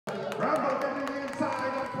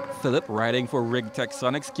Phillip, riding for Rig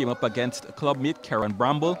Texonics, came up against clubmate Karen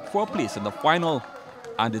Bramble for a place in the final,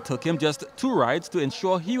 and it took him just 2 rides to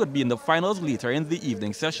ensure he would be in the finals later in the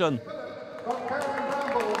evening session.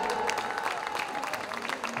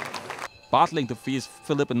 Battling to face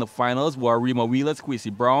Phillip in the finals were Rima Wheeler's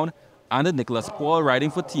Quasi Brown and Nicholas Paul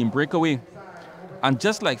riding for Team Breakaway. And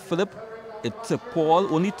just like Phillip, it took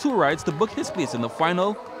Paul only 2 rides to book his place in the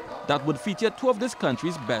final that would feature 2 of this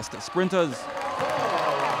country's best sprinters.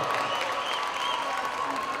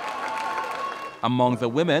 Among the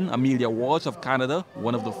women, Amelia Walsh of Canada,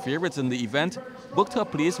 one of the favorites in the event, booked her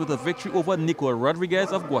place with a victory over Nicole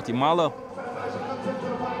Rodriguez of Guatemala.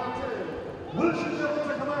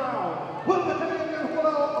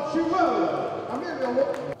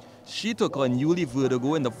 She took on Yuli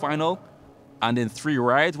Verdugo in the final, and in 3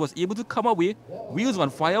 rides was able to come away Wheels on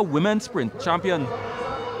Fire Women's Sprint Champion.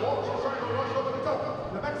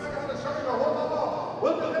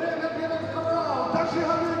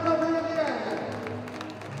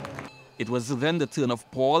 It was then the turn of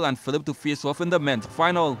Paul and Phillip to face off in the men's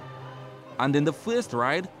final. And in the first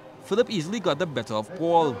ride, Phillip easily got the better of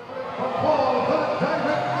Paul.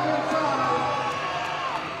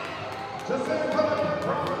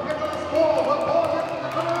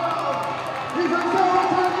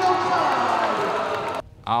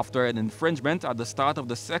 After an infringement at the start of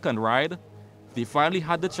the second ride, they finally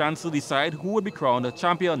had the chance to decide who would be crowned a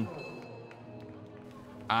champion.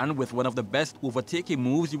 And with one of the best overtaking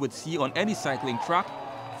moves you would see on any cycling track,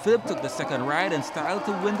 Phillip took the second ride in style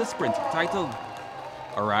to win the sprint title.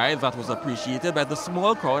 A ride that was appreciated by the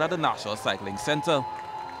small crowd at the National Cycling Center.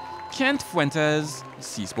 Kent Fuentes,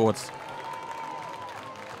 C Sports.